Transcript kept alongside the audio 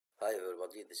Hi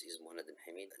everybody, this is Mohannad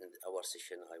Mhimeed. In our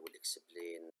session, I will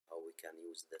explain how we can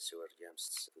use the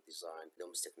SewerGems to design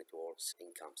domestic networks in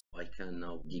camps. I can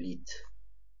now delete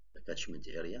the catchment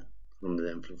area. From the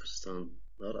inflow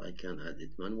standard, I can add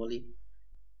it manually,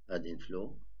 add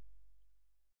inflow.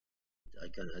 I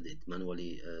can add it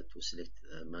manually to select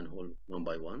manhole one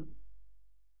by one,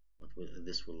 but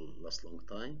this will last long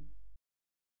time.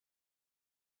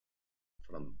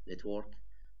 From network,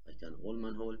 I can all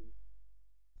manhole.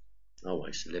 Now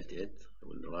I select it, I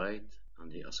will write,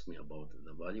 and he asks me about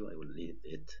the value. I will leave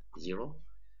it 0,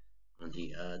 and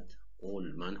he add all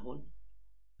manhole.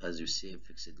 As you see,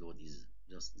 fixed load is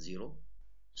just 0.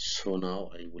 So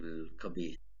now I will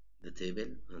copy the table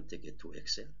and take it to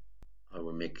Excel. I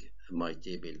will make my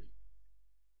table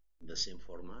in the same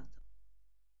format.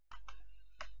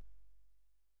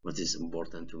 What is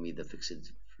important to me, the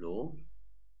fixed flow.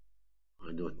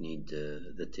 I don't need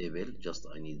the table, just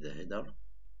I need the header.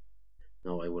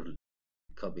 Now I will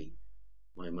copy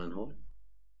my manhole.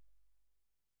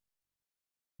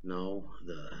 Now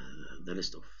the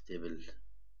list of table,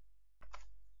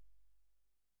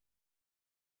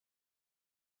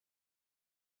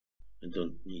 I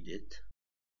don't need it.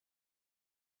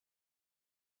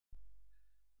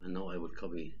 And now I will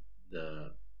copy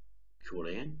the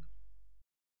current.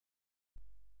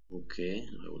 Okay,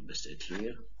 I will paste it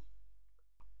here.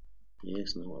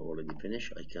 Yes, now I already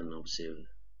finished. I can now save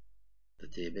the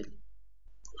table,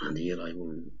 and here I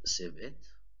will save it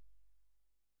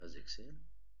as Excel,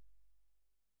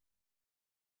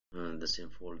 and the same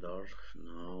folder.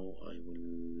 Now I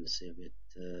will save it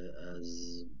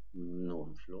as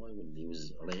no flow. I will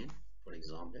use rain, for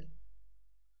example.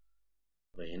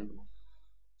 Rain,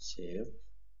 save,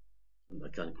 and I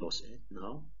can close it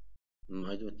now.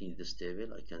 I don't need this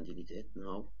table. I can delete it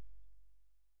now.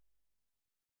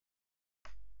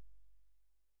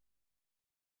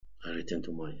 I return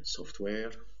to my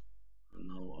software, and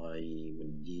now I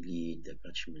will delete the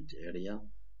catchment area.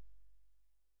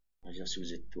 I just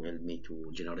use it to help me to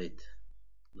generate.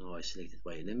 Now I select it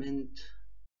by element,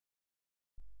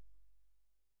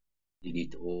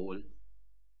 delete all,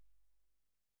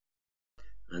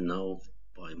 and now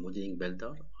by modeling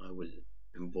builder I will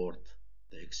import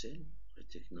the Excel. I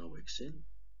take now Excel,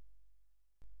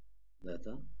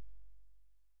 data,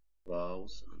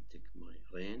 browse, and take my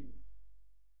rain.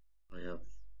 I have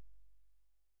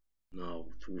now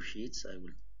 2 sheets. I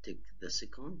will take the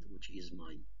second, which is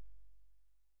my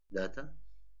data.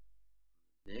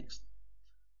 Next,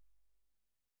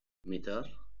 meter,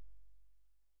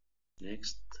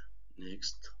 next,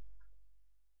 next,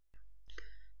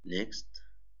 next,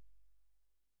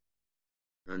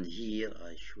 and here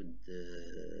I should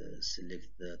select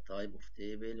the type of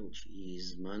table, which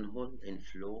is manhole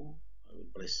inflow. I will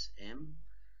press M,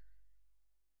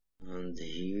 and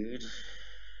here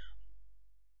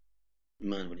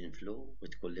manhole inflow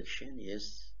with collection.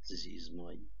 Yes, this is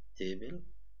my table,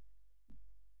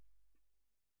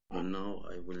 and now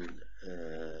I will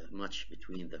match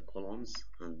between the columns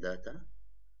and data.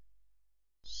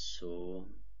 So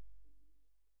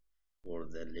for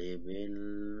the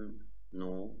label,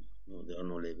 no, there are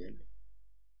no label.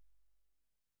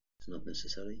 It's not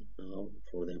necessary. Now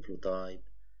for the inflow type,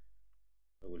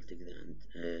 I will take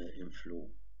the inflow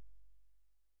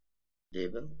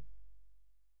label,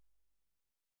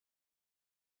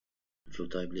 inflow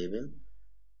type label.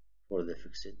 For the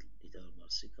fixed liter per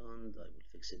second, I will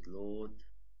fixed load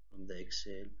from the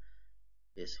Excel,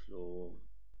 base flow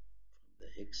from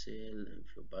the Excel,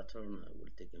 inflow pattern. I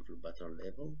will take inflow pattern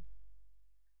label.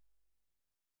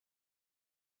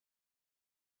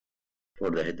 For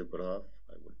the hydrograph,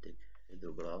 I will take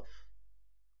hydrograph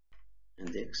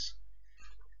index.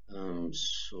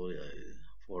 So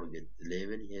forget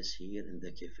label. Yes, here in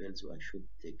the key fields I should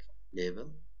take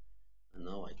label, and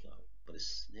now I can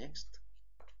press next,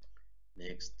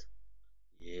 next.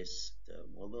 Yes, the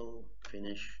model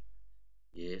finish.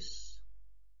 Yes.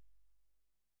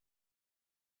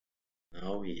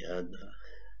 Now he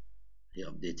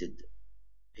updated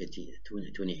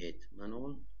 28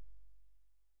 manual.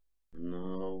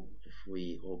 Now if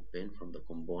we open from the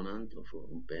component, if we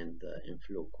open the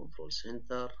inflow control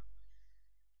center,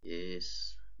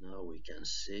 yes, now we can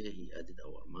see he added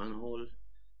our manhole.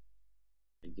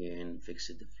 Again,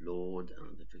 fixed the float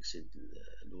and the fixed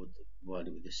load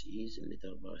value. This is in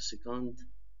liter per second.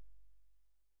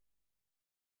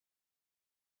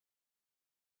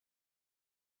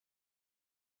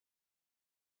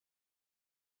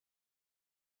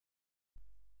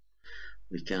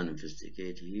 We can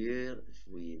investigate here. If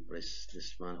we press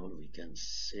this manhole, we can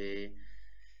say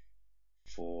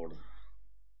for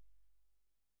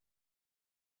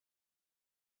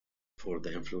for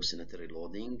the inflow sanitary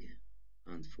loading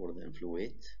and for the inflow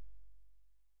weight.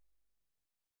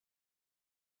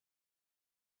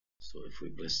 So if we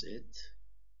press it,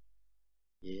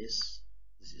 yes,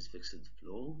 this is fixed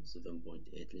flow,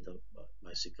 7.8 liter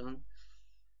by second.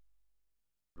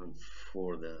 And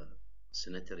for the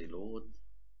sanitary load,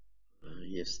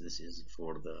 yes, this is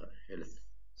for the health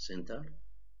center.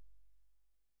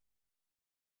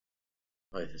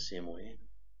 By the same way.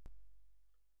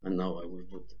 And now I will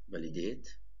put validate.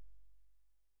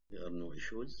 There are no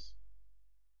issues.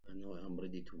 And now I am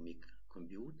ready to make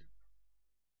compute.